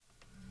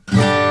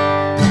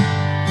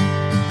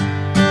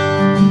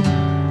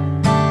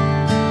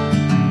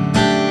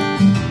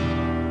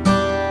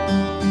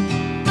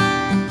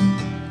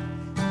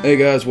Hey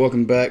guys,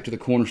 welcome back to the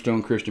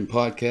Cornerstone Christian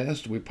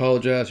Podcast. We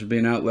apologize for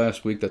being out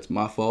last week. That's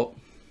my fault.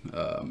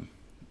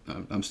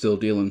 I'm still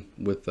dealing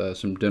with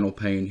some dental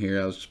pain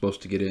here. I was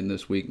supposed to get in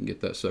this week and get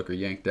that sucker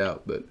yanked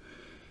out, but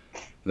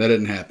that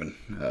didn't happen.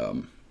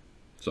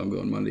 So I'm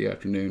going Monday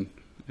afternoon.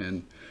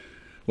 And,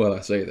 well, I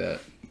say that.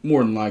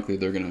 More than likely,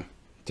 they're going to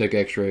take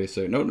x-rays,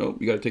 say, no,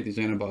 you got to take these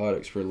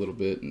antibiotics for a little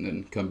bit and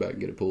then come back and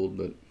get it pulled.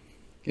 But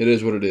it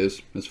is what it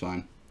is. It's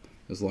fine,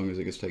 as long as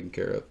it gets taken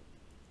care of.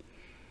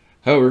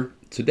 However,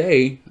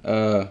 today,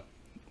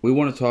 we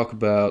want to talk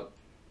about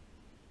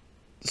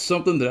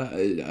something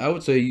that I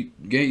would say,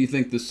 Gant, you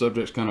think this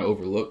subject's kind of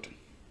overlooked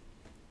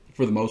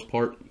for the most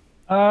part?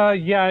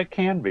 Yeah, it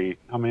can be.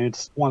 I mean,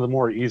 it's one of the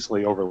more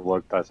easily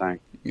overlooked, I think.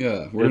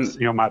 Yeah. It's,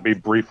 might be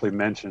briefly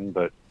mentioned,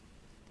 but,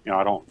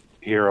 I don't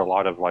hear a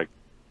lot of,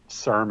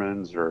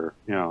 sermons or,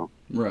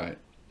 right.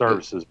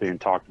 services being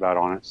talked about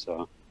on it,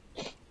 so.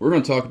 We're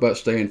going to talk about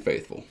staying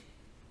faithful.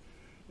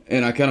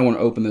 And I kind of want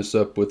to open this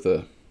up with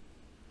a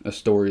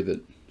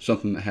story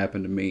something that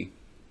happened to me.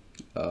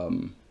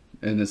 And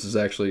this is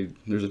actually,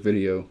 there's a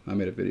video, I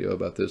made a video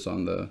about this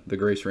on the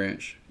Grace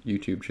Ranch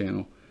YouTube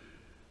channel.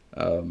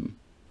 The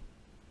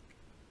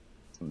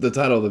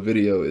title of the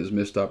video is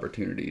Missed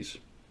Opportunities.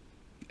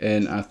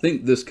 And I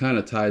think this kind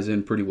of ties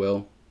in pretty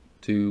well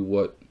to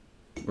what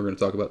we're going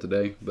to talk about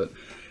today. But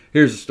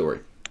here's the story.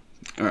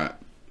 All right.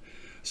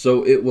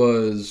 So it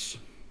was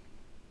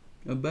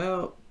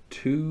about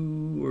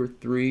 2 or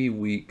 3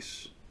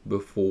 weeks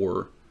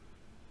before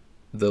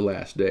the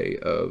last day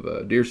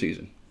of deer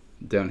season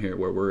down here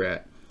where we're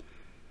at.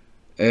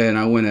 And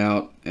I went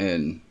out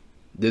and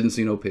didn't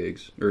see no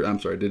pigs. Or, I'm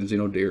sorry, didn't see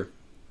no deer.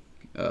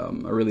 I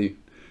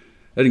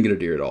didn't get a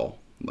deer at all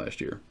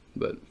last year.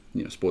 But,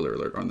 spoiler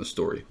alert on the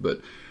story. But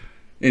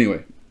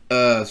anyway,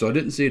 so I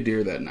didn't see a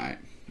deer that night.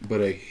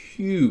 But a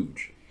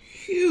huge,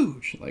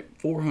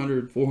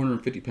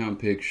 450 pound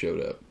pig showed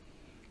up.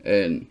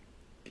 And,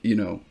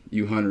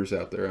 you hunters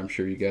out there, I'm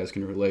sure you guys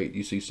can relate.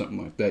 You see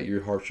something like that,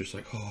 your heart's just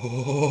like,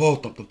 oh,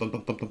 thump, thump, thump,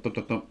 thump, thump,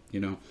 thump, thump,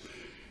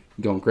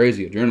 going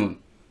crazy, adrenaline.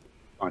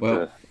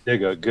 To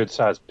dig a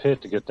good-sized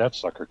pit to get that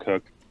sucker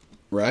cooked.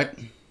 Right.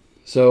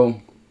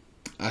 So,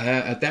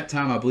 at that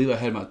time, I believe I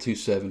had my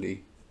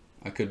 270.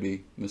 I could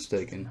be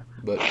mistaken,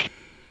 but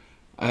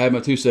I had my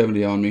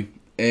 270 on me,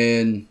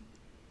 and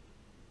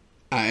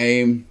I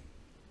aimed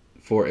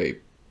for a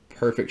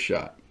perfect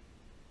shot.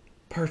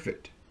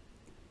 Perfect.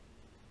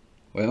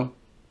 Well,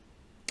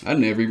 I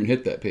never even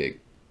hit that pig.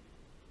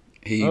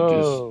 He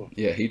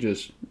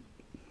just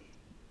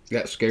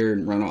got scared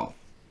and run off.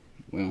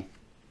 Well,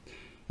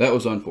 that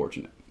was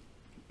unfortunate.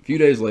 A few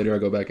days later, I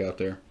go back out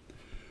there.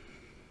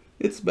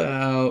 It's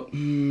about,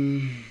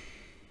 it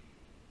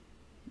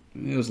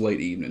was late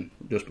evening,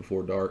 just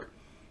before dark.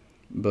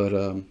 But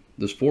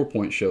this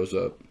 4-point shows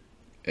up,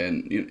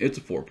 and it's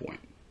a 4-point.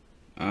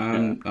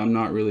 I'm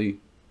not really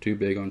too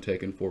big on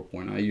taking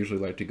 4-point. I usually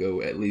like to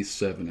go at least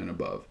 7 and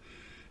above.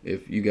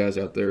 If you guys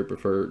out there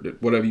prefer,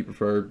 whatever you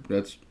prefer,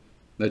 that's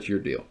your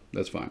deal.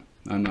 That's fine.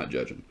 I'm not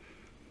judging.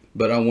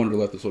 But I wanted to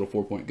let this little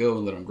 4-point go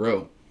and let him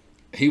grow.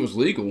 He was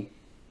legal,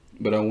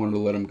 but I wanted to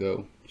let him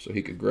go so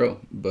he could grow.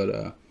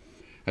 But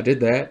I did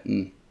that,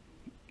 and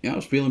I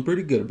was feeling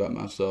pretty good about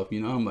myself.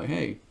 I'm like,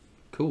 hey,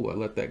 cool, I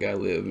let that guy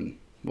live and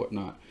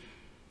whatnot.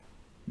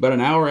 About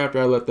an hour after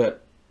I let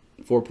that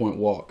 4-point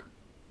walk,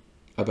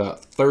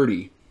 about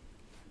 30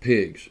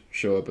 pigs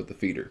show up at the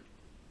feeder.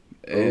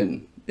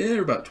 And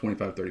they're about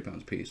 25, 30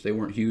 pounds a piece. They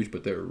weren't huge,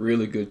 but they were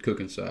really good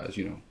cooking size,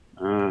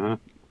 Uh-huh.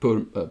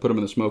 Put them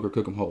in the smoker,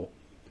 cook them whole.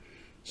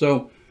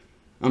 So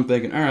I'm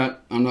thinking, all right,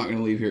 I'm not going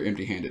to leave here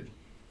empty-handed.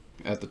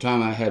 At the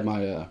time, I had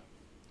my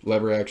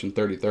lever action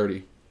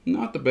 30-30.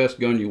 Not the best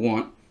gun you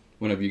want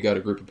whenever you got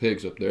a group of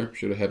pigs up there.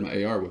 Should have had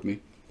my AR with me.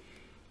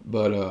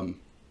 But,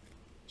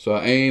 so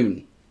I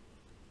aim,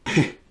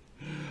 and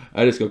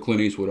I just go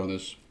Clint Eastwood on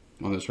this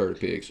herd of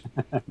pigs.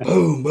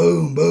 Boom,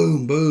 boom,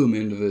 boom, boom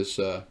into this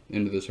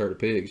herd of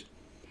pigs.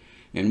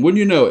 And wouldn't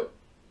you know it,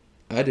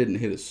 I didn't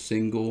hit a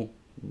single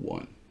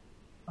one.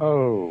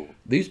 Oh.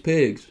 These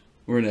pigs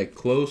were in a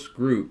close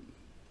group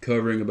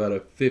covering about a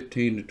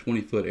 15 to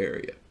 20 foot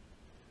area.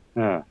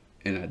 Yeah.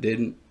 And I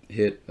didn't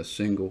hit a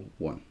single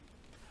one.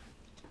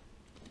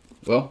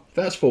 Well,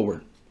 fast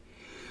forward.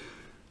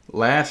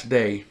 Last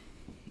day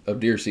of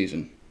deer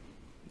season.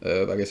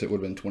 I guess it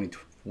would have been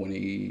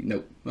 2020.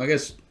 No, I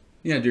guess,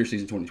 deer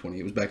season 2020.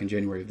 It was back in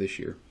January of this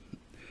year.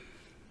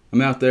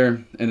 I'm out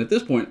there, and at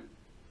this point,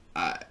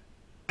 I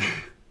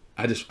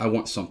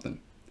want something.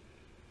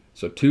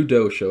 So 2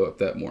 doe show up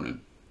that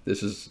morning.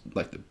 This is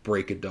like the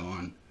break of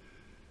dawn.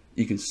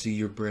 You can see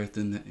your breath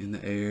in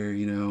the air,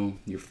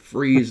 you're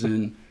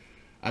freezing.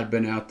 I'd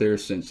been out there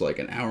since like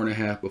an hour and a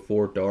half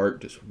before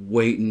dark, just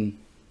waiting.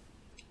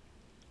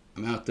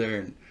 I'm out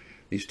there, and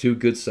these 2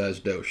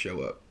 good-sized doe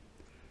show up.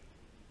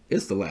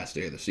 It's the last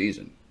day of the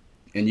season,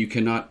 and you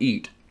cannot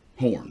eat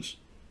horns.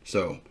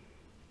 So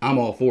I'm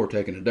all for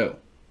taking a doe.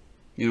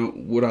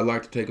 Would I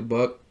like to take a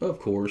buck? Of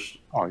course.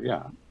 Oh,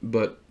 yeah.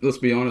 But let's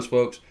be honest,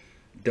 folks,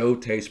 doe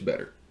tastes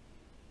better.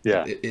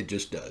 Yeah. It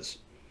just does.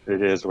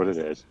 It is what it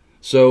is.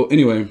 So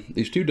anyway,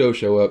 these two does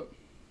show up,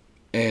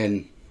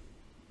 and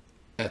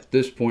at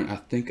this point, I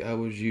think I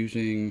was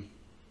using.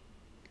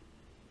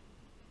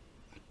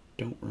 I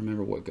don't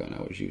remember what gun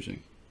I was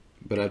using,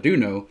 but I do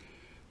know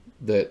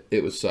that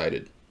it was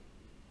sighted,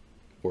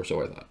 or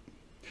so I thought.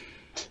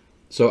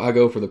 So I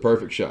go for the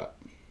perfect shot,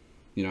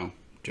 you know,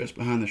 just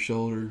behind the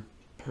shoulder,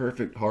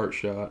 perfect heart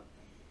shot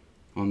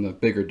on the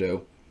bigger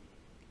doe.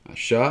 I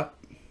shot.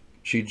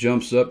 She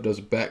jumps up, does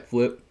a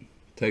backflip,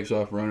 takes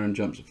off running, and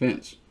jumps the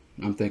fence.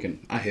 I'm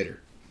thinking, I hit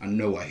her. I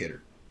know I hit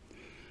her.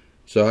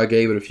 So I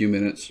gave it a few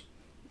minutes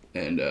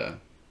and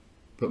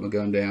put my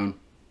gun down.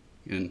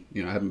 And,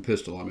 you know, I have a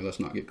pistol on me. Let's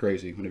not get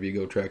crazy. Whenever you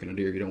go tracking a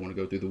deer, you don't want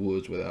to go through the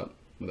woods without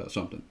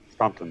something.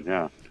 Something,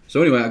 yeah.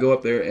 So anyway, I go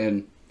up there,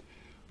 and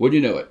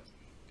wouldn't you know it?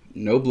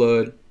 No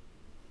blood,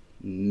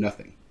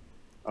 nothing.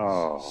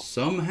 Oh.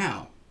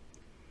 Somehow,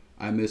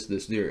 I missed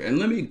this deer. And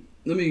let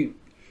me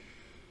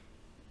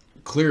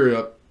clear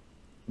up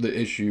the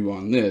issue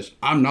on this.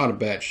 I'm not a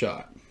bad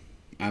shot.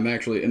 I'm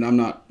actually, and I'm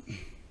not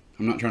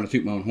trying to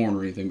toot my own horn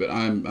or anything, but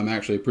I'm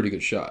actually a pretty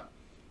good shot.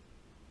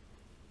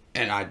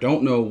 And I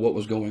don't know what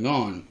was going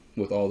on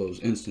with all those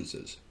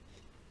instances.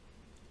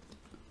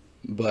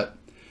 But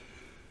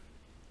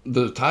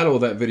the title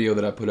of that video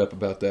that I put up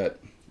about that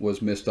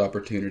was Missed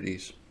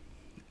Opportunities.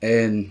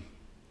 And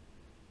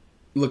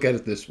look at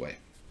it this way.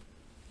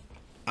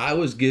 I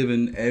was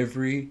given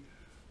every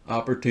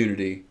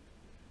opportunity,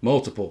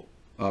 multiple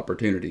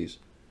opportunities,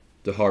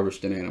 to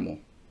harvest an animal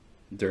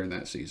during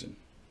that season.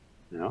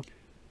 Yeah.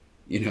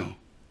 You know,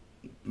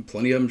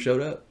 plenty of them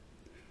showed up.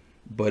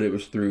 But it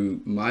was through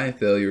my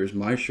failures,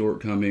 my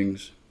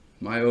shortcomings,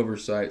 my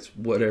oversights,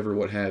 whatever,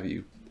 what have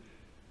you,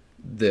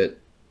 that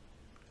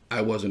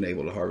I wasn't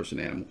able to harvest an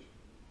animal.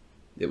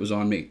 It was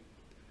on me.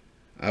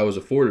 I was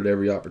afforded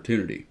every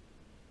opportunity,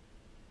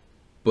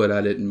 but I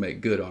didn't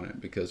make good on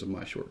it because of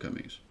my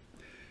shortcomings.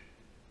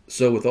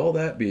 So with all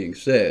that being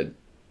said,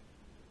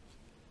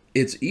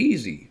 it's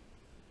easy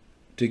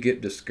to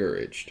get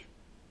discouraged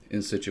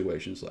in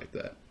situations like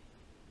that.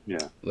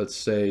 Yeah. Let's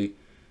say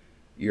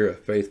you're a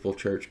faithful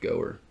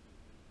churchgoer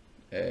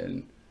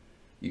and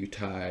you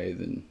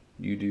tithe and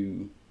you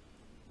do,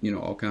 you know,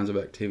 all kinds of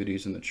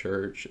activities in the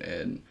church,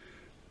 and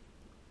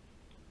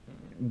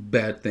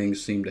bad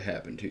things seem to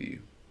happen to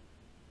you.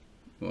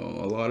 Well,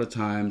 a lot of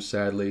times,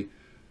 sadly,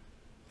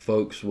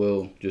 folks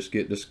will just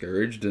get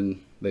discouraged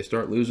and they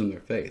start losing their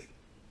faith.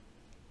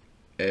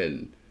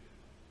 And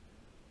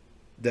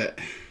that's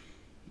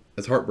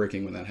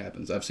heartbreaking when that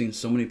happens. I've seen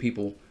so many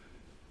people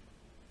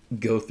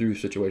go through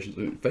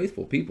situations,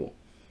 faithful people.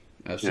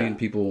 I've seen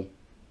people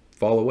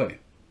fall away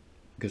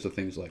because of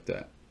things like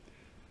that.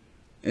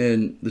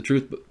 And the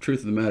truth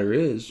of the matter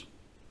is,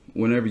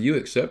 whenever you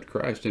accept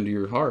Christ into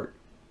your heart,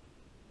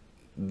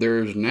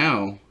 there's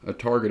now a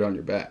target on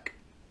your back.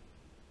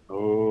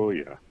 Oh,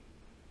 yeah.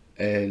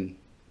 And,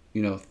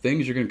 you know,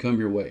 things are going to come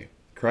your way.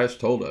 Christ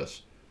told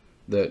us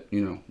that,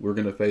 you know, we're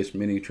going to face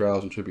many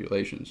trials and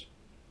tribulations.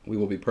 We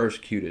will be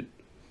persecuted.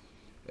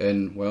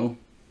 And, well,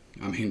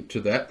 I mean, to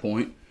that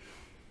point,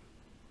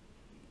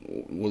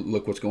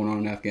 look what's going on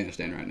in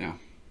Afghanistan right now.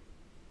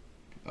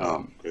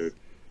 Dude.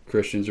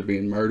 Christians are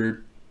being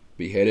murdered,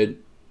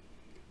 beheaded.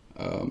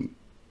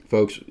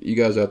 Folks, you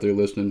guys out there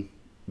listening,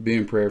 be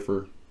in prayer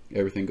for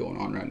everything going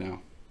on right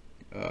now.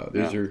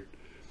 These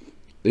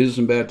are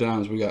some bad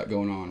times we got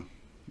going on,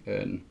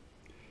 and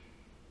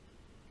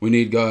we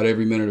need God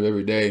every minute of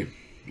every day,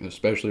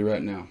 especially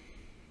right now.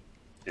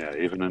 Yeah,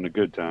 even in the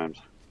good times.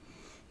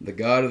 The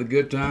God of the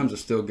good times is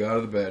still God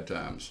of the bad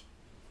times.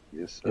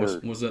 Yes, sir.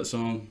 What's that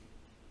song?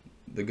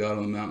 The God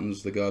on the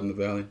mountains, the God in the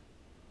valley.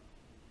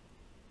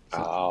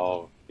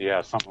 Oh,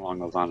 yeah, something along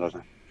those lines, I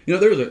think. You know,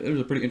 there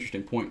was a pretty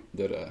interesting point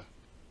that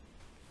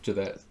to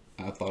that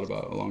I thought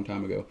about a long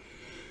time ago.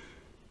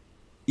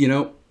 You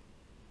know,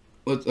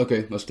 let's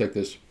take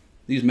this.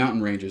 These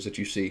mountain ranges that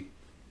you see,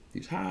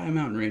 these high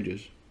mountain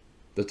ranges,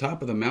 the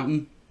top of the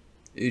mountain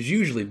is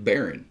usually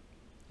barren.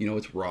 You know,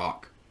 it's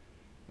rock,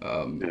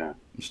 and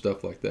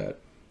stuff like that.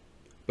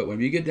 But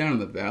when you get down in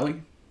the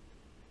valley,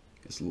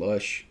 it's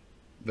lush,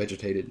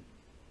 vegetated,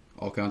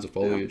 all kinds of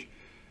foliage. Yeah.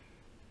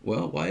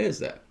 Well, why is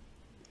that?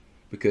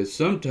 Because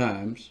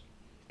sometimes,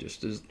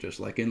 just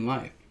like in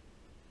life,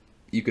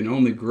 you can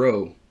only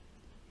grow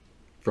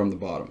from the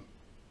bottom.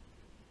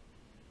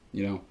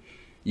 You know,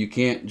 you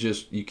can't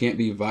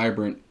be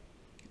vibrant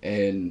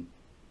and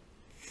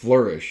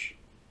flourish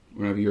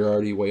whenever you're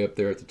already way up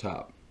there at the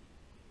top.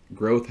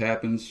 Growth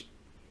happens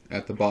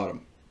at the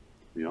bottom.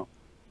 Yeah.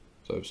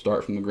 So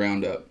start from the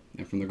ground up.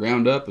 And from the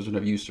ground up is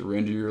whenever you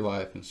surrender your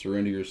life and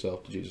surrender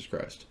yourself to Jesus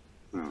Christ.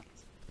 Yeah.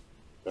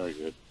 Very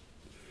good.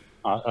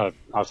 I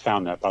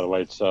found that, by the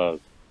way. It's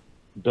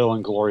Bill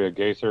and Gloria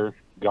Gaither,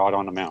 God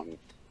on the Mountain.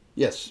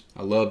 Yes,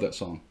 I love that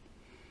song.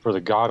 For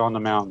the God on the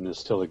mountain is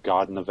still the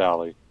God in the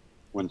valley.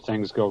 When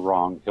things go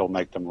wrong, he'll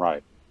make them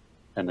right.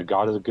 And the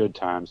God of the good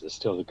times is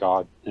still the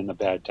God in the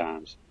bad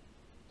times.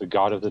 The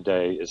God of the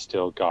day is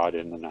still God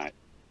in the night.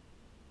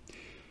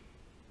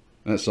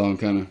 That song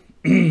kind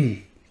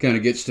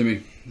of gets to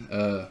me.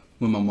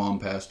 When my mom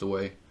passed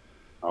away,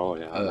 Oh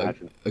yeah, I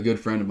imagine. A good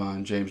friend of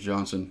mine, James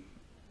Johnson,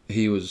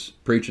 he was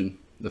preaching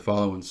the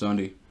following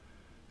Sunday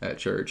at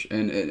church,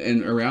 and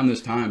around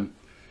this time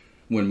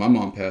when my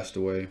mom passed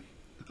away,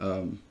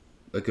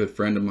 a good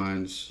friend of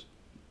mine's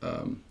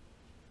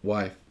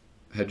wife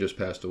had just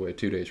passed away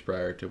 2 days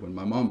prior to when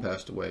my mom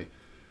passed away,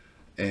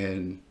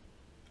 and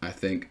I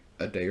think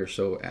a day or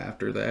so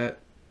after that,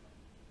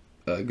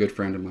 a good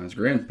friend of mine's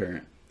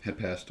grandparent had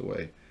passed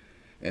away,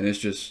 and it's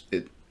just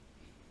it.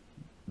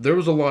 There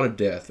was a lot of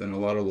death and a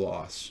lot of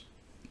loss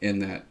in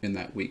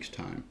that week's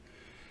time,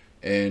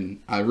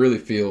 and I really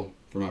feel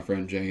for my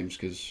friend James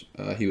because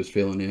he was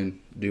filling in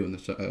doing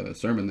the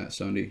sermon that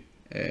Sunday,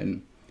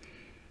 and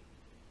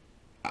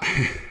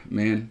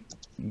man,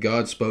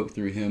 God spoke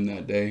through him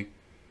that day,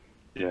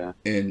 Yeah.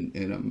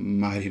 in a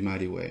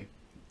mighty way,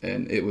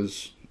 and it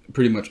was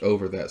pretty much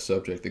over that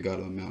subject. The God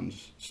of the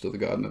mountains, still the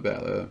God in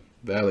the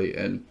valley,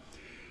 and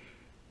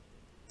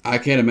I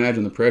can't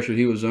imagine the pressure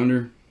he was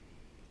under,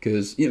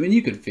 because I mean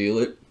you could feel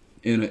it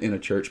in a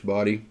church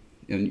body,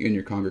 in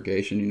your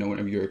congregation. You know,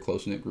 whenever you're a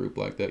close knit group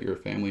like that, you're a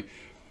family.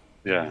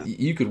 Yeah.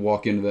 You could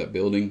walk into that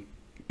building,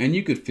 and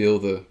you could feel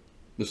the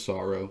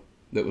sorrow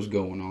that was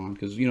going on,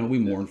 because you know we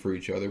mourn for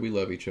each other, we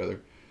love each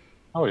other,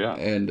 Oh yeah.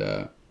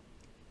 and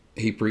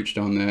he preached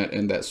on that,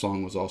 and that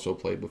song was also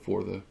played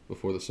before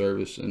the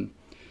service, and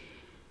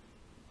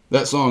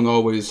that song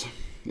always,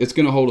 it's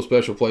gonna hold a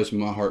special place in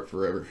my heart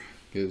forever,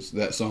 because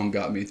that song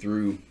got me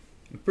through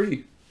a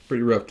pretty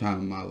rough time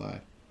in my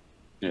life.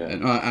 Yeah.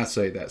 And I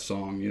say that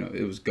song, you know,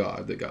 it was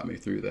God that got me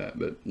through that,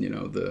 but you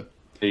know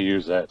He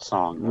used that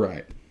song.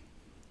 right.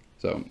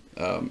 So,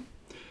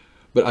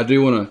 but I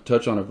do want to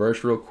touch on a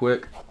verse real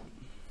quick.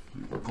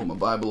 I'll pull my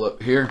Bible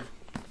up here,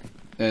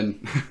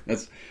 and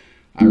that's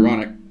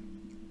ironic.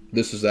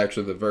 This is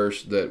actually the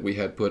verse that we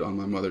had put on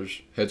my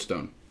mother's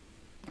headstone.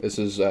 This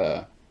is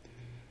 2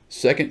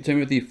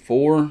 Timothy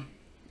 4,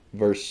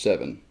 verse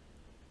 7.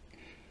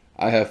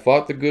 I have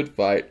fought the good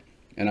fight,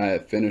 and I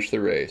have finished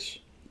the race,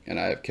 and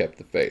I have kept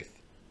the faith.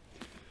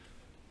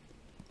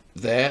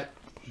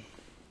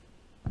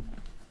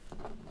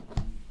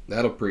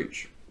 That'll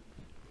preach.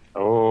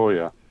 Oh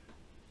yeah.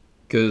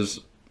 Because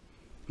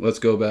let's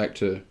go back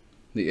to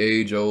the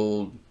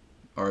age-old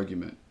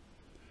argument.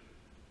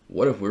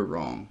 What if we're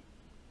wrong?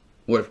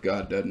 What if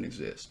God doesn't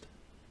exist?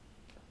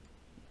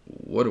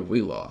 What have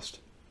we lost?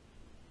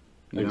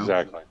 You know?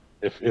 Exactly.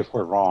 If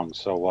we're wrong,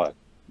 so what?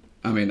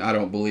 I mean, I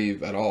don't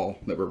believe at all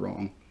that we're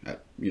wrong.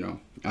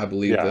 I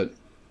believe Yeah. that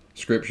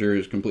Scripture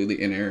is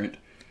completely inerrant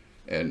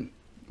and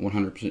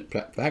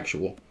 100%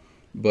 factual.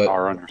 But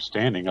Our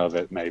understanding of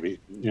it, maybe,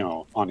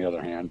 on the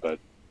other hand, but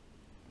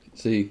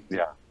see,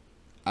 yeah.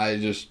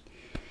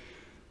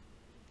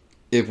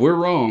 If we're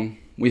wrong,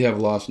 we have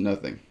lost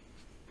nothing.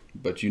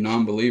 But you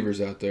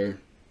non-believers out there,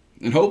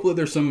 and hopefully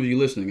there's some of you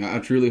listening. I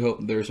truly hope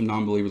there are some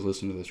non-believers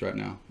listening to this right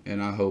now.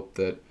 And I hope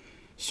that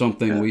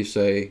something we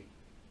say,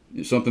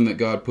 something that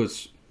God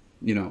puts,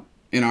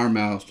 in our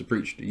mouths to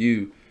preach to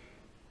you,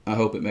 I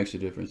hope it makes a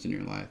difference in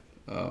your life.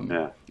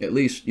 At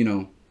least,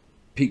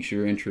 piques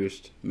your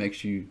interest,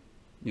 makes you,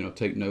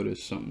 take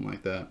notice, something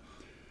like that.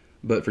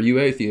 But for you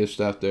atheists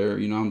out there,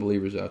 you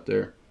non-believers out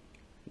there,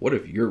 what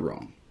if you're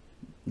wrong?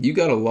 You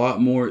got a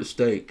lot more at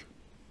stake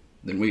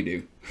than we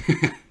do,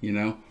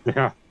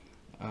 Yeah.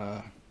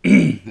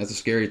 That's a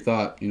scary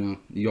thought.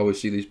 You always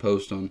see these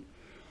posts on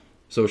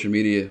social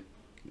media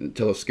that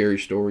tell a scary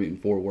story in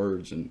 4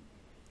 words, and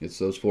it's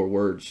those 4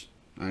 words.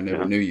 I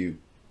never knew you.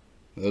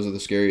 Those are the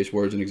scariest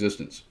words in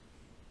existence.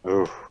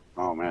 Oh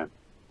man.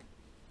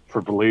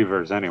 For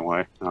believers,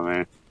 anyway. I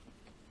mean.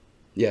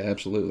 Yeah,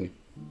 absolutely.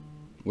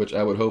 Which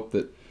I would hope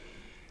that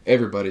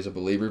everybody's a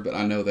believer, but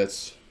I know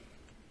that's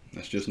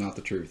just not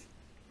the truth.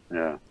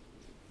 Yeah.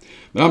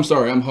 But I'm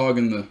sorry, I'm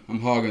hogging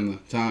the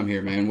time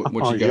here, man. What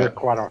you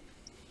got?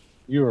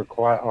 You were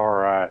quite all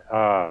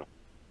right.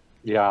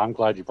 Yeah, I'm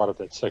glad you brought up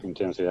that 2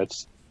 Timothy.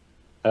 That's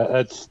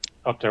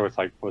up there with,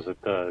 like, was it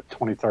the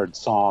 23rd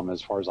Psalm,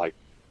 as far as, like,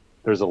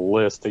 there's a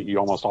list that you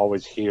almost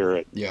always hear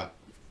at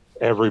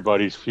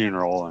everybody's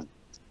funeral, and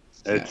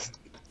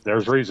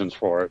there's reasons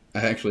for it. I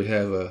actually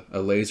have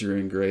a laser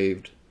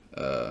engraved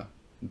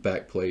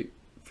back plate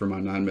for my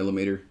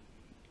 9mm.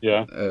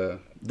 Yeah.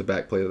 The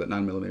back plate of that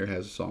 9mm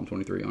has Psalm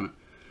 23 on it.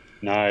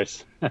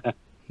 Nice.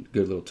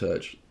 Good little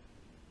touch.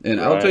 And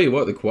I'll tell you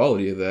what, the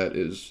quality of that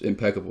is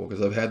impeccable,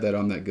 because I've had that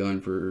on that gun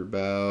for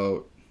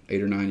about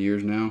 8 or 9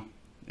 years now,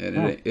 and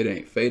it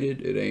ain't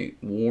faded, it ain't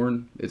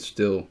worn. It's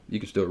still, you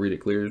can still read it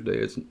clear as day.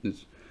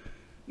 It's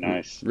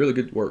nice. Really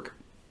good work.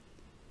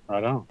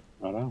 Right on.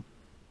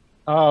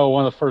 Oh,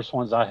 one of the first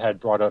ones I had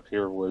brought up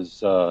here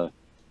was kind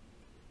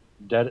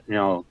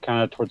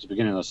of towards the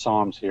beginning of the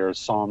Psalms here,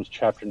 Psalms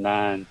chapter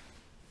 9,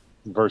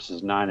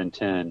 verses 9 and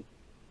 10.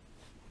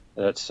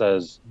 That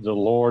says, "The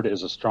Lord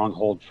is a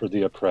stronghold for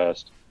the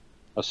oppressed,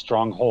 a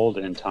stronghold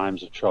in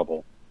times of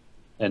trouble.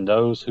 And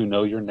those who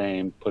know your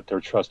name put their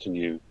trust in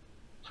you.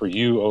 For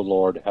you, O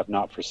Lord, have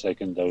not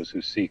forsaken those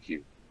who seek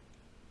you."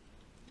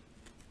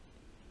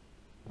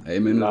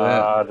 Amen to that.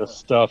 A lot of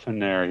stuff in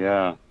there,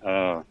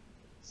 yeah.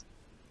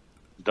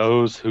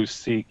 those who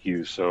seek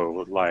you.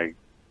 So, like,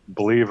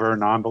 believer,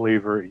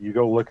 non-believer, you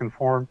go looking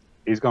for him,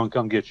 he's going to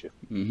come get you.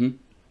 Mm-hmm. You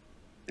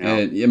know?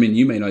 And I mean,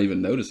 you may not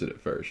even notice it at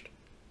first.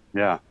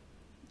 Yeah.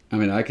 I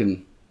mean,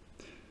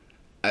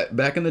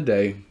 back in the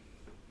day,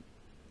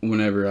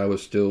 whenever I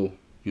was still,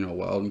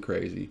 wild and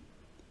crazy,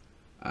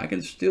 I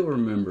can still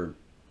remember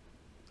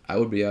I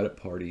would be out at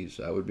parties.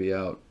 I would be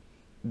out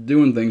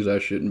doing things I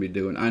shouldn't be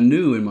doing. I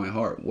knew in my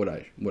heart what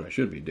I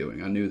should be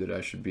doing. I knew that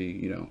I should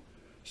be,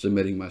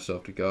 submitting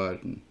myself to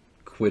God and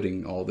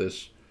quitting all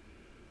this,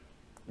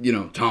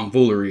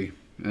 tomfoolery,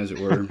 as it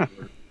were.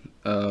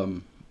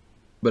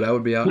 But I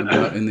would be out and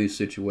about in these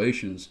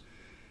situations,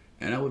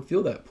 and I would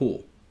feel that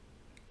pull.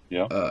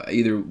 Yeah.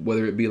 Either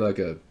whether it be like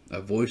a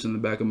voice in the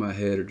back of my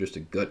head or just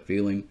a gut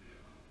feeling,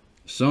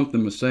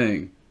 something was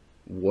saying,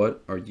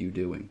 "What are you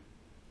doing?"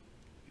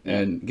 Yeah.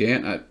 And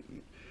Gant,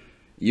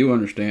 you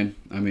understand.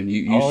 I mean,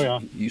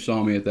 you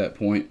saw me at that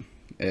point,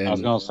 and I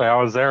was going to say I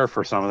was there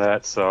for some of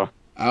that. So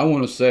I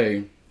gotta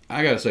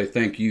say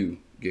thank you,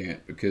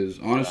 Gant, because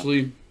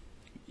honestly,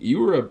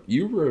 you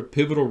were a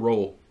pivotal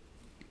role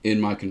in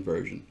my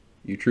conversion.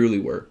 You truly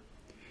were.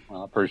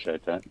 Well, I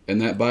appreciate that.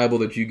 And that Bible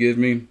that you give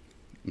me,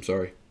 I'm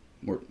sorry,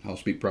 I'll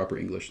speak proper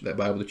English. That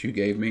Bible that you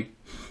gave me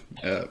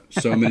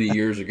so many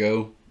years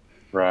ago,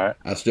 Right.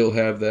 I still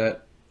have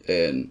that,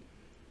 and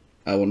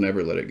I will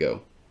never let it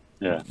go.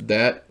 Yeah.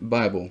 That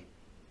Bible,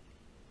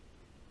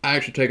 I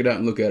actually take it out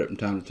and look at it from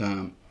time to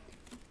time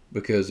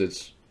because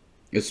it's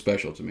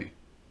special to me.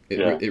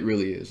 It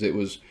really is.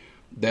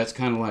 That's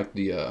kind of like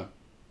the,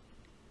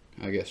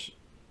 I guess,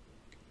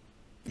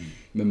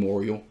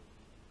 memorial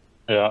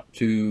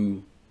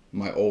to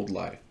my old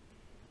life.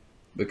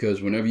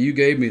 Because whenever you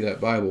gave me that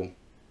Bible,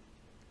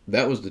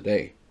 that was the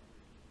day.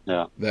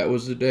 Yeah. That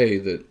was the day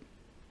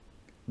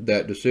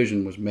that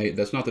decision was made.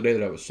 That's not the day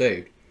that I was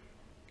saved,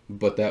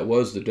 but that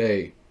was the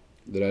day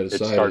that I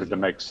decided. It started to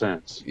make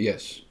sense.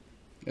 Yes,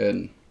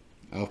 and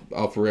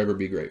I'll forever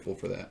be grateful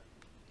for that.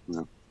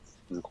 Yeah.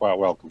 You're quite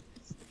welcome.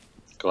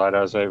 Glad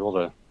I was able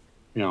to,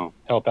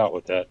 help out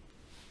with that.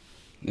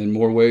 In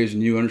more ways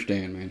than you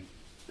understand, man.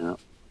 Yeah.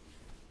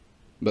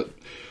 But,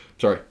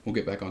 sorry, we'll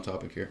get back on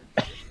topic here.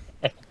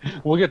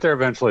 We'll get there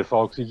eventually,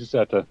 folks. You just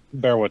have to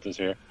bear with us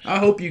here. I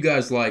hope you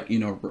guys like,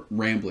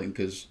 rambling,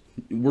 because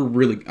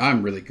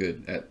I'm really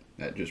good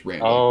at just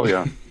rambling. Oh,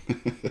 yeah.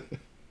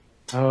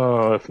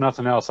 If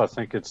nothing else, I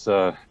think it's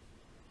a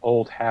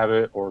old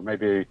habit or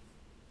maybe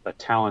a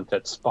talent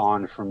that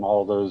spawned from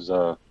all those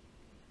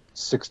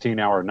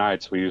 16-hour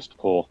nights we used to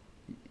pull.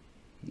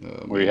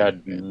 We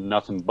had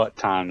nothing but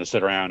time to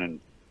sit around and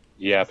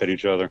yap at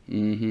each other.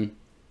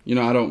 Mm-hmm.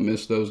 I don't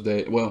miss those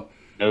days. Well,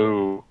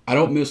 no, I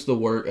don't miss the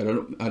work.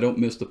 I don't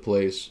miss the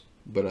place,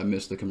 but I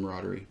miss the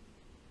camaraderie.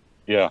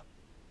 Yeah,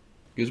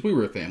 because we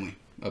were a family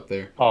up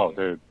there. Oh,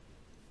 dude,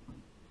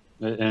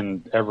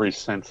 in every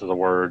sense of the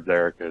word,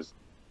 there, because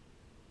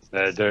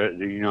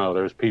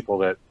there's people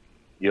that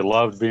you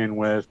loved being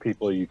with,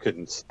 people you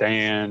couldn't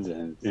stand,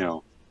 and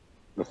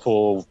the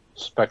full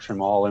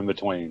spectrum, all in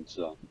between.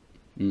 So.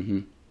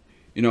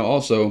 Mm-hmm.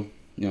 Also,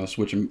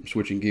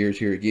 switching gears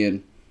here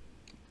again.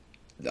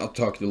 I'll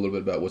talk to you a little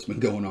bit about what's been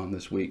going on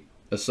this week.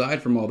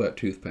 Aside from all that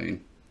tooth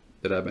pain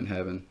that I've been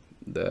having,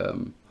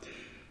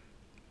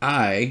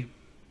 I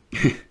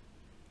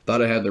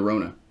thought I had the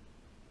Rona.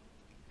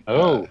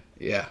 Oh.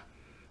 Yeah.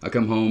 I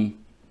come home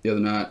the other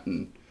night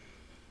and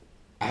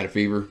I had a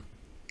fever.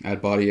 I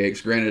had body aches.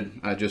 Granted,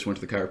 I just went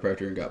to the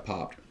chiropractor and got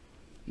popped,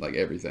 like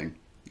everything.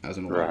 I was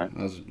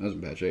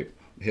in bad shape.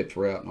 Hips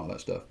were out and all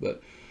that stuff.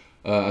 But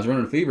I was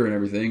running a fever and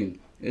everything, and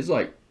it's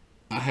like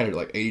I had it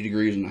like 80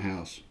 degrees in the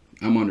house.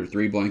 I'm under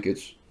 3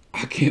 blankets.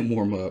 I can't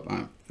warm up.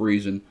 I'm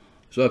freezing.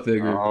 So I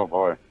figured, oh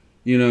boy,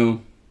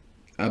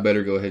 I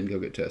better go ahead and go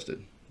get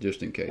tested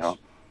just in case. Yeah.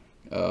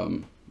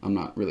 I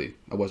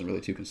wasn't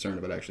really too concerned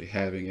about actually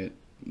having it,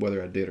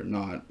 whether I did or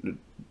not.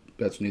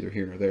 That's neither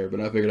here nor there. But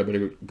I figured I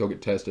better go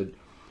get tested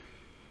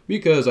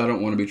because I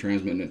don't want to be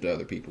transmitting it to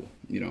other people.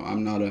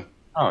 I'm not a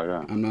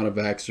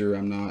vaxxer.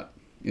 I'm not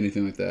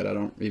anything like that. I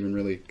don't even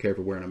really care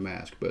for wearing a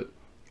mask, but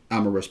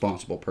I'm a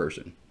responsible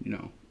person.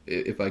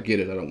 If I get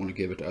it, I don't want to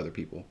give it to other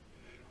people.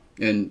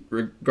 And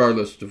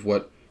regardless of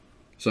what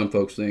some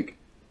folks think,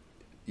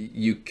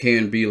 you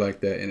can be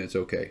like that and it's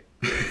okay.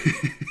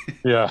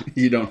 Yeah.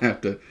 You don't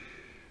have to.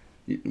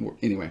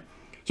 Anyway.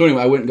 So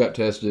I went and got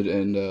tested,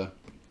 and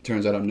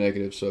turns out I'm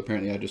negative. So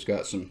apparently I just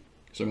got some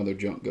other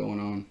junk going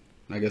on.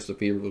 I guess the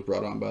fever was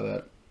brought on by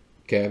that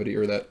cavity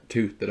or that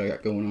tooth that I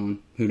got going on.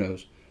 Who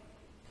knows?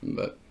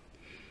 But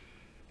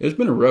it's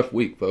been a rough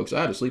week, folks.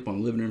 I had to sleep on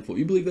the living room floor.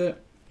 You believe that?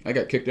 I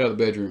got kicked out of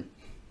the bedroom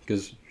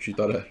because she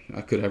thought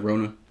I could have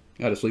Rona.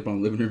 I had to sleep on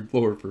the living room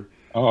floor for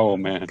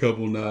a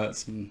couple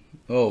nights. And,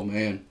 oh,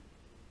 man.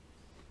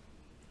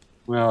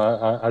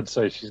 Well, I'd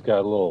say she's got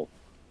a little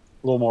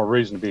more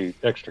reason to be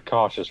extra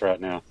cautious right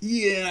now.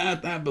 Yeah,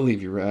 I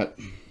believe you're right.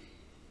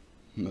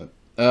 But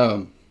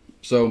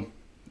so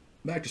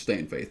back to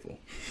staying faithful.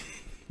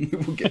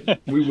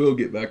 we will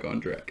get back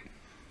on track.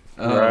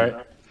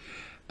 Right.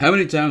 How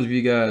many times have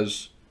you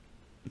guys,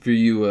 for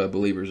you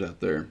believers out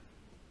there,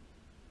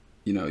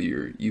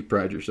 you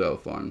pride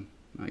yourself on,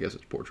 I guess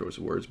it's a poor choice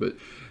of words, but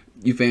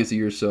you fancy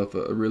yourself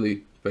a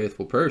really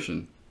faithful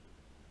person.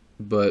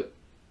 But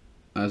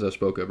as I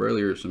spoke of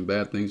earlier, some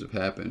bad things have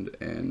happened,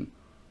 and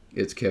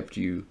it's kept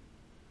you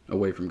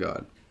away from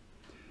God.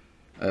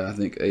 I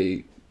think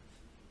a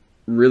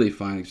really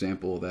fine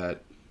example of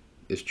that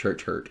is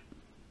church hurt.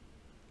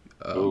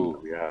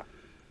 Oh, yeah.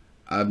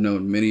 I've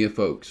known many of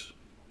folks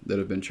that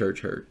have been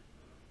church hurt,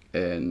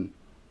 and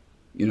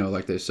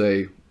like they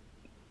say,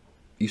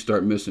 you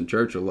start missing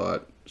church a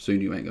lot,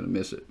 soon you ain't gonna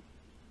miss it,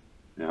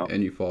 Yeah.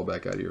 and you fall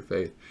back out of your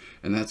faith,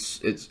 and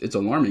it's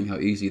alarming how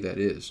easy that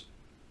is.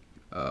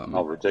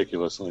 Oh,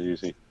 ridiculously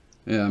easy.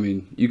 Yeah, I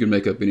mean, you can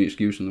make up any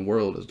excuse in the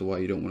world as to why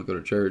you don't want to go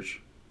to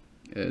church,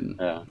 and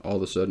Yeah. all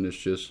of a sudden it's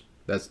just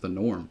that's the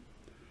norm,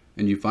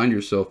 and you find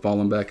yourself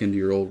falling back into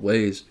your old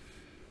ways,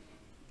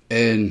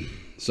 and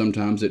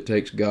sometimes it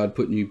takes God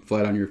putting you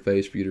flat on your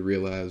face for you to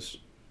realize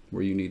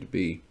where you need to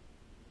be.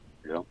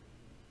 Yeah.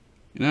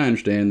 And I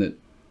understand that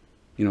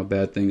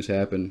bad things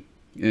happen,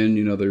 and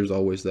there's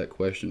always that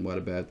question: why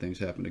do bad things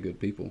happen to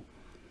good people?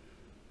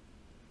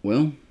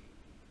 Well,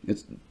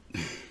 it's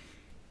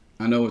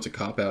I know it's a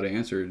cop out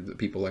answer that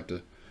people like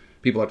to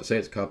say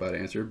it's a cop out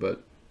answer,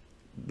 but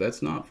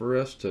that's not for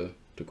us to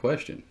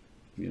question.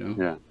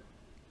 Yeah.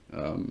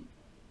 Um,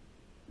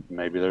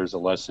 Maybe there's a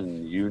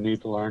lesson you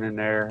need to learn in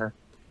there.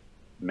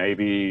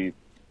 Maybe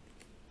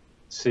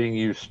seeing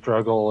you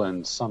struggle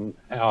and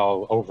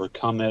somehow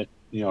overcome it,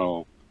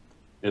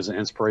 is an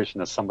inspiration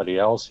to somebody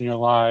else in your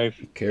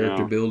life.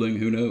 Character building,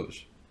 who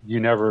knows? You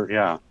never,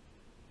 yeah.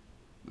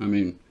 I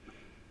mean,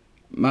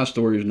 my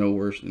story is no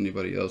worse than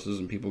anybody else's,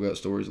 and people got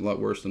stories a lot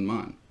worse than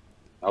mine.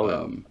 Oh,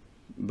 yeah.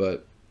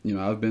 But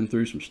I've been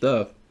through some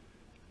stuff,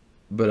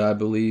 but I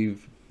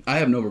believe I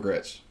have no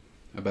regrets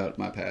about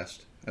my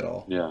past at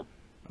all. Yeah.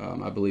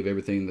 I believe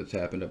everything that's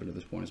happened up until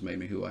this point has made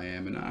me who I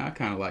am, and I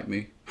kind of like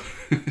me.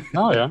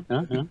 Oh, yeah,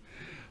 yeah,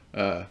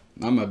 yeah.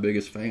 I'm my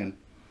biggest fan.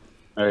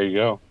 There you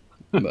go.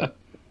 But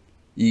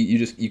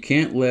you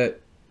can't let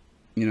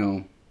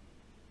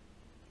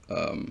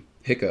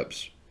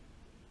hiccups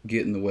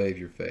get in the way of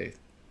your faith.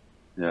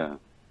 Yeah.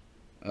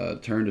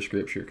 Turn to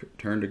Scripture,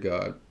 turn to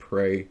God,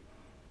 pray,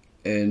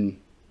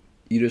 and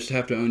you just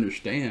have to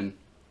understand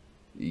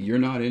you're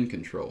not in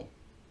control.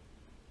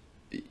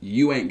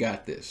 You ain't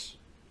got this.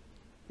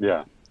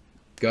 Yeah.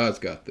 God's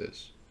got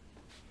this.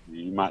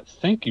 You might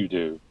think you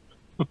do,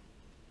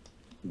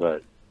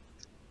 but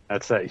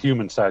that's that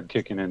human side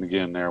kicking in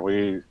again there.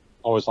 We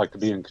always like to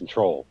be in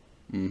control.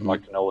 Mm-hmm. We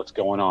like to know what's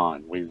going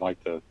on. We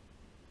like to,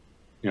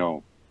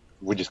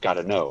 we just got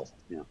to know,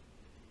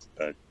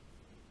 but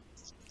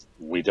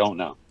we don't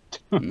know.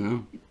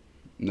 No.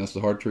 And that's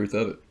the hard truth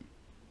of it.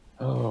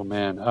 Oh,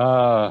 man.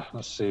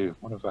 Let's see.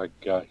 What have I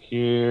got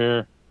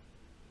here?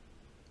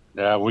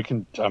 Yeah,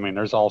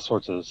 there's all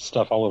sorts of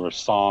stuff all over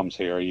Psalms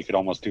here. You could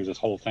almost do this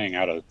whole thing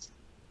out of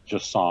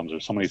just Psalms.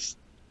 There's so many.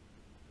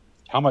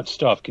 How much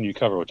stuff can you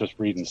cover with just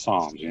reading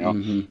Psalms,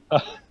 Mm-hmm.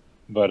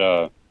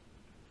 But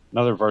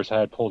another verse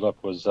I had pulled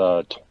up was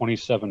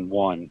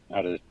 27:1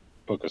 out of the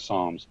book of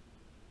Psalms.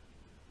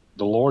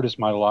 The Lord is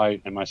my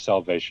light and my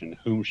salvation.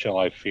 Whom shall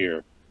I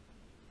fear?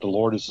 The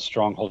Lord is the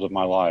stronghold of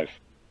my life.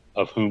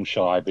 Of whom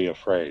shall I be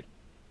afraid?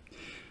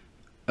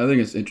 I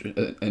think it's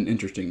an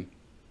interesting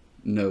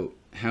note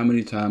how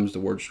many times the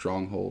word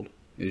stronghold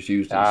is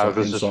used in I Psalms.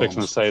 was just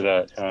fixing to say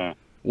that.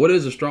 What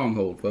is a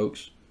stronghold,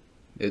 folks?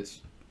 It's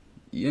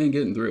you ain't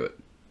getting through it.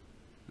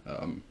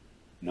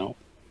 No.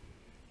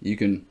 You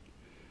can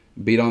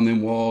beat on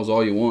them walls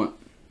all you want,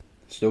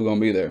 still gonna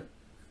be there.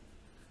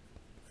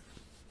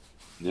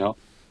 Yep.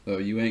 So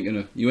you ain't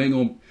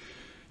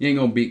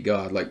gonna beat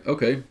God. Like,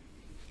 okay,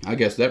 I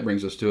guess that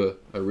brings us to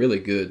a really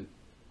good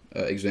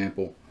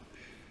example.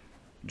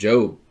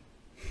 Job.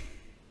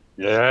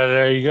 Yeah,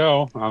 there you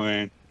go.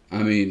 I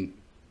mean,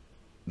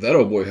 that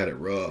old boy had it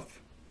rough.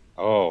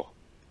 Oh.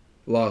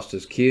 Lost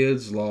his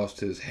kids,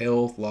 lost his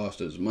health, lost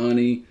his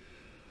money.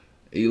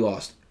 He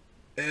lost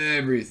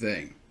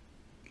everything.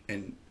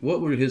 And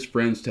what were his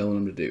friends telling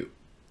him to do?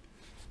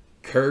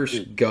 Curse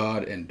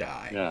God and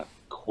die. Yeah.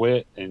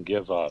 Quit and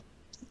give up.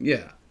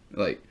 Yeah.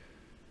 Like,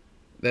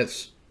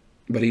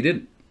 but he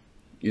didn't.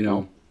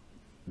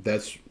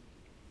 That's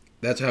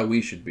how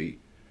we should be.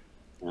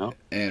 Yeah.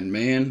 And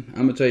man,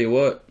 I'm gonna tell you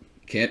what,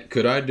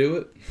 could I do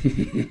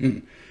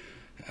it?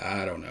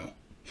 I don't know.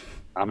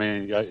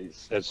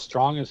 As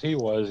strong as he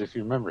was, if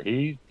you remember,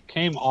 he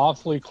came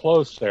awfully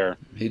close there.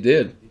 He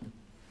did.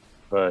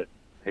 But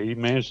he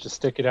managed to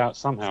stick it out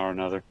somehow or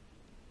another.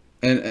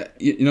 And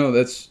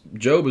that's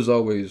Job is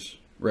always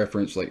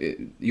referenced, like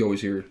you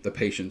always hear the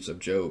patience of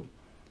Job.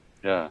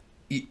 Yeah.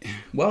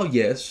 Well,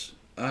 yes,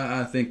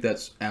 I think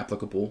that's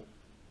applicable,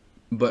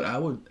 but I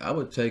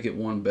would take it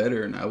one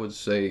better, and I would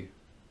say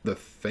the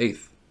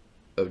faith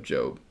of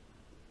Job.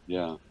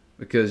 Yeah.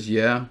 Because he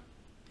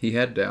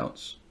had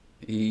doubts.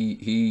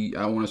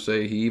 I want to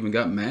say he even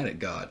got mad at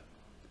God.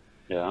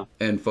 Yeah.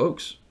 And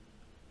folks,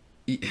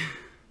 this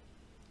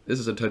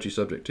is a touchy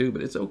subject too,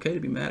 but it's okay to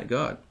be mad at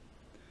God.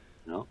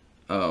 No.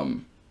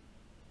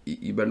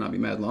 You better not be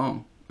mad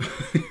long.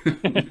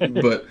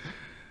 but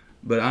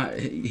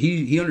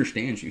he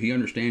understands you. He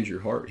understands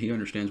your heart. He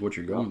understands what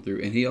you're going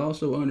through, and he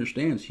also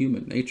understands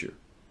human nature.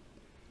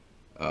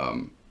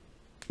 Um,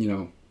 you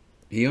know,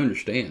 he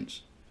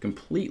understands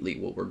completely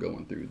what we're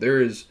going through.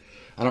 There is,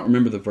 I don't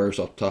remember the verse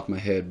off the top of my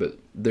head, but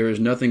there is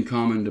nothing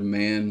common to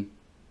man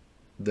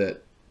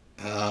that.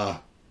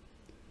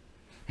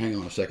 Hang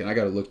on a second, I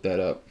got to look that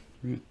up.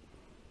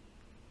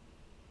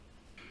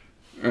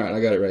 All right,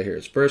 I got it right here.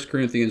 It's 1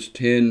 Corinthians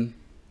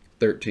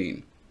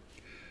 10:13.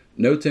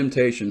 No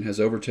temptation has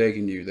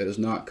overtaken you that is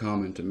not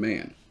common to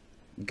man.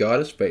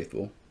 God is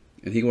faithful,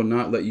 and he will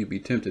not let you be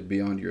tempted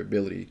beyond your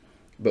ability.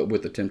 But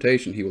with the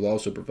temptation, he will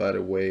also provide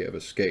a way of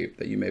escape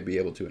that you may be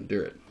able to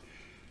endure it.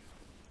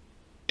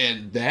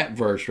 And that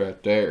verse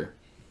right there,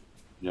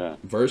 Yeah.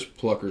 verse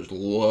pluckers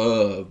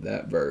love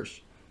that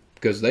verse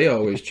because they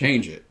always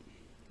change it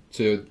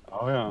to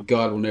Oh yeah.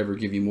 God will never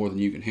give you more than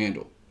you can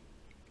handle.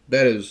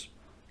 That is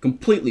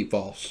completely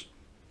false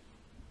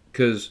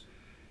because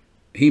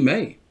he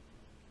may,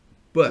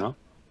 but Yeah.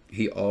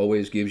 he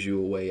always gives you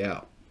a way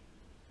out.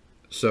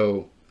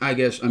 So I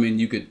guess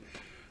you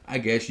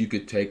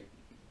could take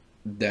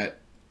that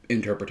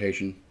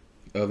interpretation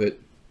of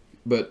it,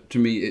 but to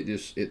me it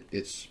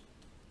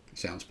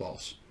sounds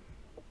false.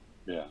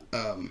 Yeah.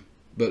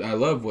 But I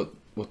love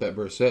what that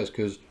verse says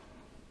because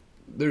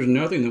there's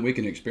nothing that we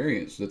can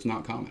experience that's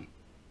not common.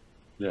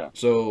 Yeah.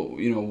 So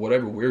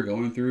whatever we're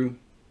going through,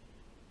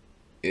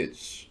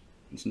 it's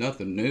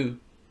nothing new.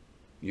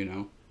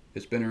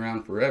 It's been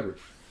around forever,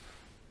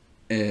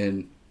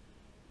 and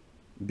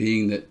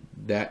being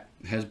that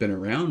has been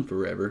around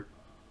forever,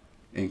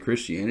 and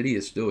Christianity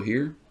is still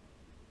here.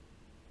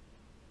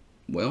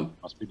 Well,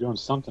 Must be doing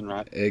something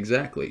right.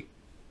 exactly.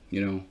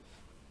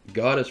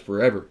 God is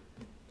forever.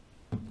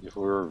 If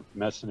we were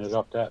messing it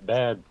up that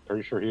bad,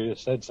 pretty sure he'd have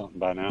said something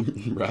by now.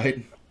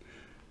 Right?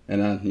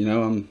 And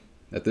I'm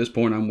at this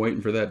point, I'm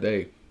waiting for that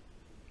day.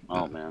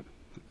 Oh man.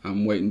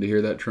 I'm waiting to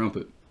hear that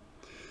trumpet.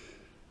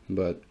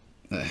 But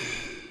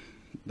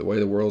the way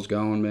the world's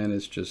going, man,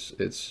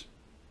 it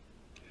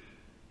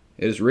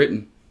is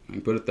written. I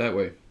can put it that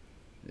way.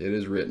 It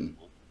is written.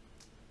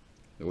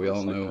 We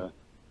all know.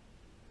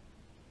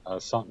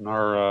 Something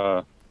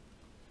our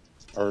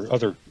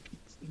other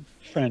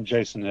friend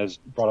Jason has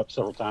brought up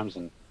several times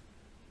in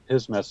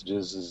his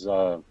messages is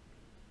oh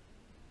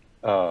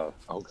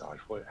gosh,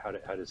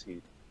 how does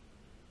he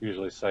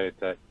usually say it?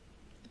 That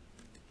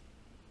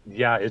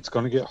yeah, it's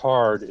going to get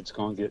hard, it's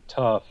going to get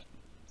tough,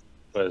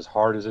 but as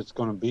hard as it's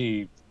going to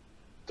be,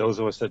 those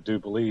of us that do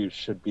believe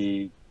should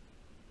be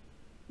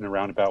in a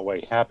roundabout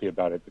way happy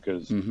about it,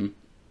 because Mm-hmm.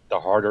 the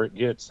harder it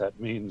gets, that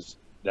means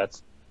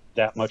that's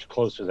that much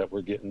closer that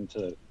we're getting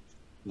to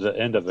the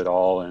end of it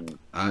all. And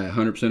I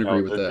 100%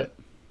 agree with that.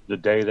 The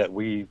day that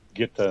we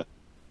get to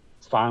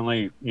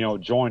finally,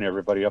 join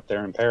everybody up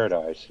there in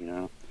paradise,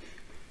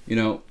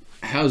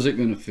 How's it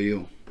going to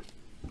feel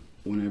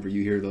whenever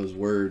you hear those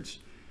words,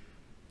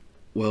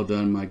 "Well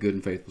done, my good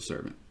and faithful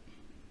servant"?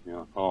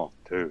 Oh,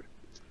 dude.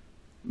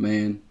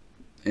 Man,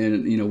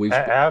 and we've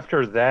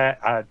After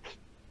that,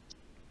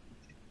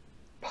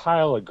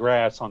 pile of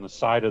grass on the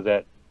side of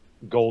that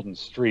golden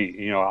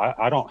street.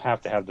 I don't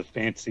have to have the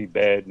fancy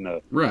bed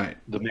and right.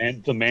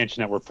 the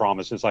mansion that we're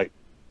promised. It's like,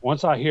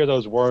 once I hear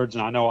those words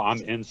and I know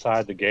I'm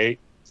inside the gate,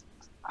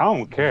 I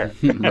don't care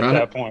at Right.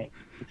 that point.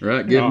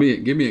 Right, give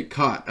me a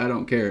cot. I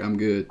don't care. I'm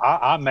good.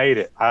 I made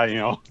it.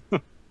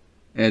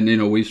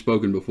 And we've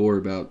spoken before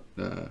about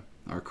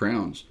our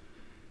crowns.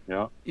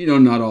 Yeah.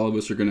 Not all of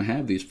us are going to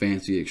have these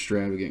fancy,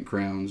 extravagant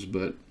crowns,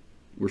 but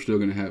we're still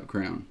going to have a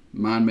crown.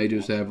 Mine may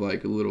just have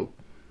like a little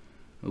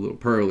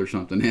pearl or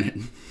something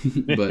in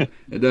it, but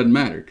it doesn't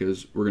matter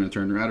because we're going to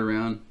turn right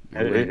around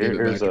and we're going to give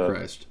it back to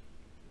Christ.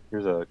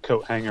 Here's a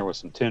coat hanger with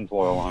some tin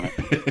foil on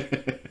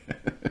it.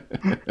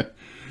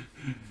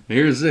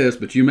 Here's this,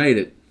 but you made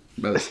it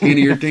by the skin of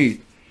your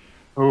teeth.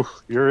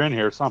 Oof, you're in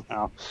here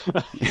somehow.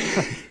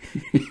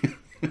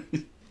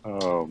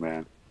 Oh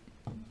man.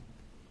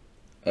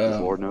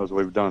 Lord knows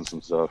we've done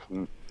some stuff.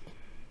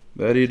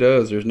 That he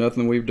does. There's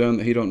nothing we've done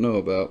that he don't know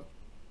about.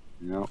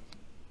 Yeah.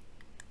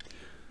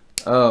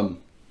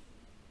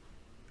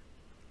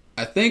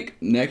 I think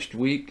next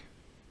week,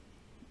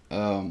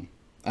 I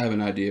have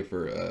an idea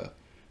for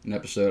an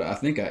episode. I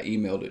think I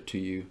emailed it to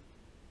you.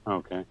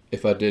 Okay.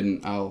 If I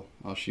didn't, I'll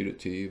shoot it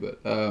to you. But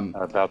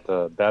about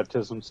the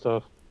baptism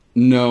stuff?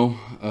 No,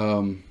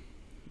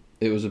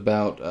 it was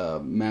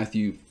about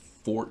Matthew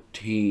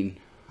 14.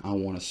 I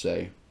want to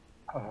say.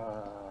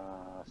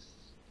 I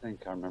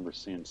think I remember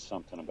seeing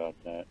something about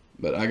that.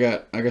 But I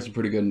got some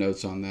pretty good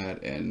notes on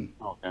that, and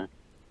okay,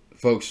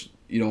 folks,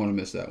 you don't want to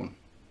miss that one.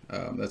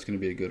 That's going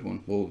to be a good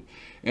one. Well,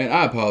 and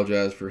I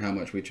apologize for how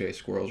much we chase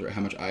squirrels, or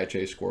how much I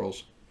chase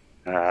squirrels.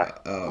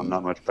 I'm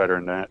not much better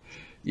than that.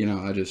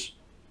 I just,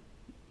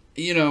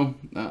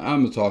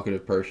 I'm a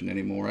talkative person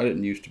anymore. I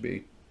didn't used to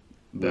be,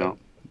 but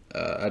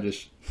I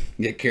just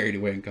get carried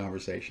away in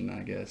conversation,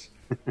 I guess.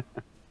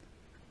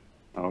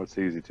 Oh, it's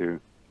easy to.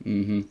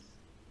 Mm-hmm.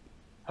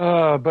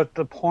 But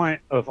the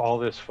point of all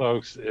this,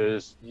 folks,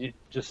 is you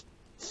just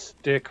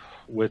stick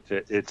with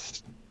it.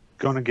 It's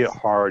going to get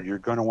hard. You're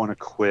going to want to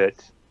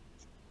quit.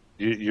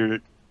 You're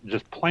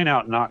just plain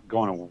out not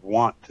going to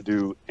want to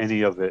do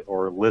any of it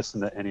or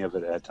listen to any of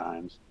it at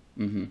times.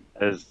 Mm-hmm.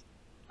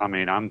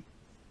 I'm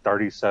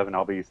 37.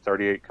 I'll be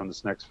 38 come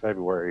this next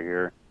February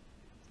here.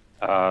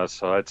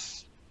 So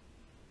that's,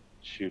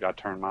 shoot, I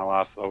turned my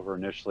life over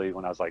initially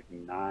when I was like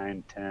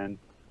 9, 10.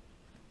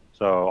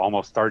 So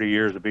almost 30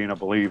 years of being a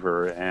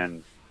believer.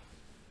 And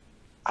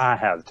I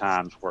have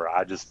times where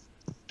I just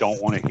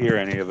don't want to hear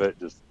any of it.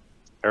 Just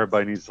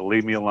everybody needs to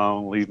leave me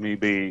alone, leave me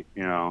be,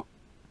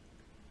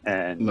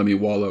 and let me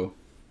wallow.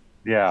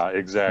 Yeah,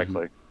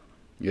 exactly.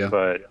 Mm-hmm. Yeah.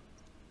 But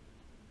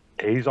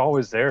he's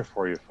always there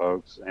for you,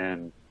 folks.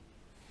 And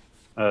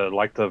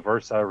like the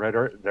verse I read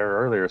there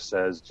earlier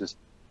says, just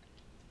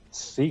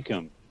seek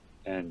him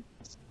and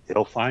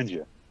he'll find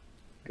you,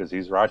 because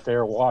he's right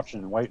there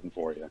watching and waiting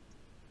for you.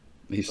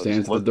 He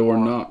stands at the door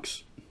and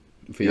knocks.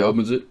 If he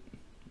opens it,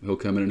 he'll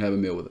come in and have a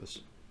meal with us.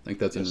 I think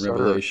that's in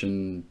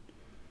Revelation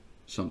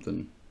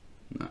something.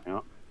 No,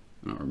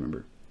 I don't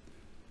remember.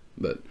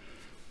 But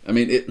I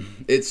mean,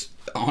 it's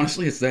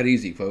honestly, it's that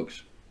easy,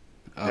 folks.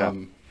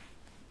 Our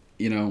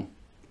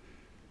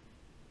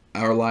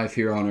life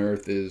here on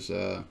earth is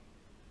a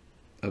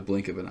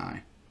blink of an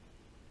eye.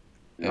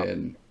 Yep.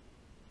 And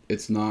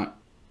it's not,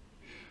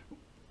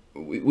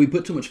 we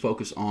put too much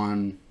focus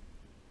on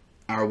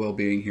our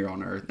well-being here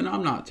on earth. And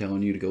I'm not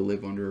telling you to go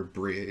live under a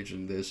bridge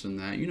and this and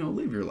that,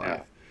 live your life.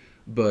 Yeah.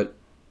 But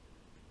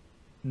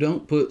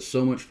don't put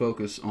so much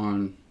focus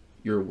on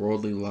your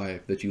worldly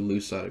life that you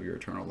lose sight of your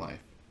eternal life.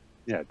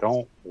 Yeah,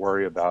 don't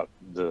worry about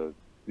the,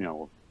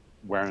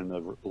 wearing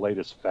the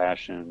latest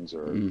fashions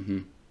or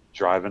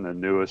driving the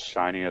newest,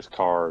 shiniest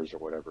cars or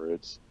whatever.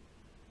 It's,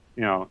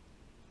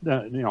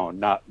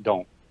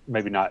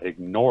 maybe not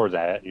ignore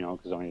that,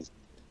 because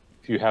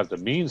if you have the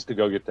means to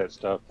go get that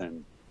stuff,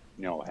 then,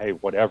 hey,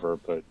 whatever.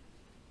 But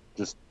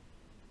just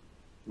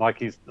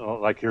like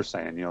you're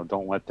saying,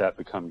 don't let that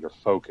become your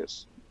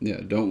focus. Yeah,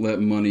 don't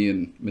let money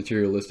and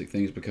materialistic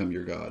things become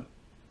your God.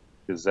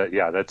 Because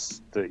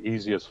that's the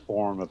easiest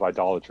form of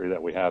idolatry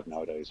that we have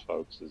nowadays,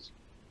 folks, is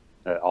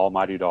that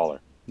almighty dollar.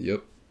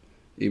 Yep.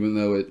 Even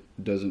though it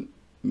doesn't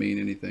mean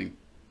anything.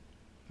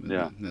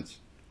 Yeah. That's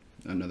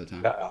another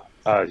time.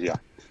 Yeah.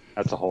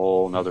 That's a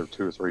whole another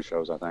 2 or 3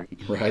 shows, I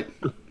think. Right.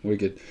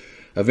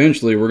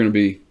 Eventually we're going to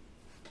be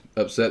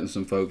upsetting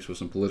some folks with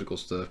some political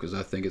stuff, because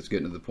I think it's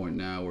getting to the point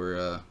now where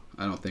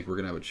I don't think we're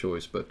going to have a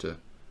choice but to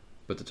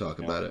talk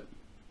about it.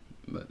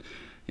 But,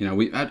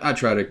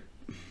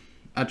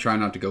 I try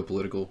not to go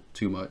political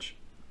too much.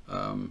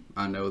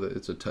 I know that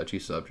it's a touchy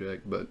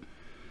subject, but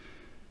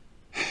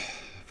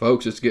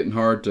folks, it's getting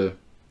hard to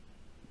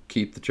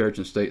keep the church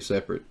and state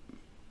separate.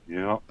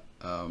 Yeah.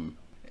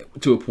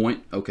 To a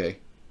point, okay,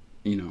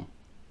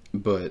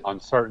 but on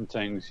certain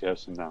things,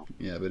 yes and no.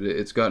 Yeah, but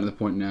it's gotten to the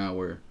point now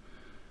where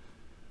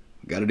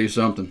we got to do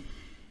something.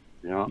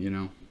 Yeah.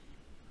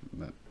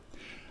 But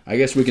I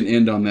guess we can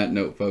end on that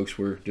note, folks.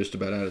 We're just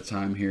about out of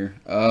time here.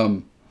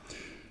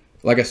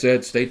 Like I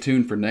said, stay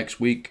tuned for next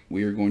week.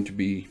 We are going to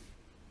be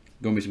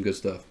some good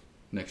stuff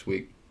next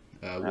week.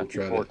 We'll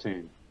try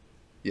 14.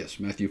 Yes,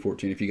 Matthew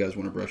 14. If you guys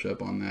want to brush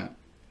up on that,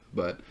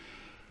 but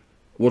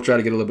we'll try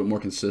to get a little bit more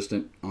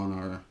consistent on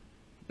our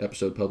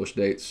episode publish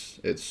dates.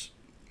 It's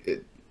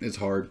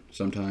hard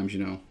sometimes.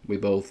 We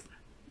both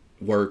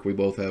work. We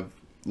both have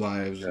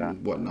lives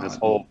and whatnot. This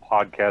whole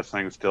podcast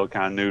thing is still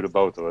kind of new to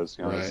both of us.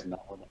 Right.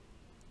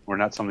 We're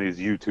not some of these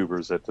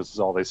YouTubers that this is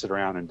all they sit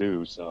around and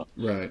do. So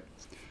right.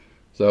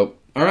 So,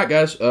 all right,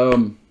 guys.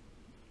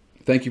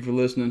 Thank you for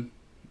listening.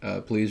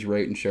 Please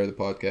rate and share the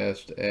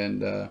podcast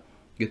and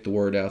get the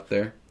word out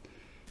there.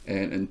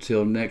 And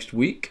until next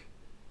week,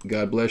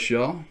 God bless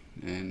y'all,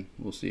 and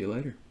we'll see you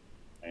later.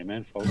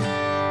 Amen,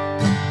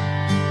 folks.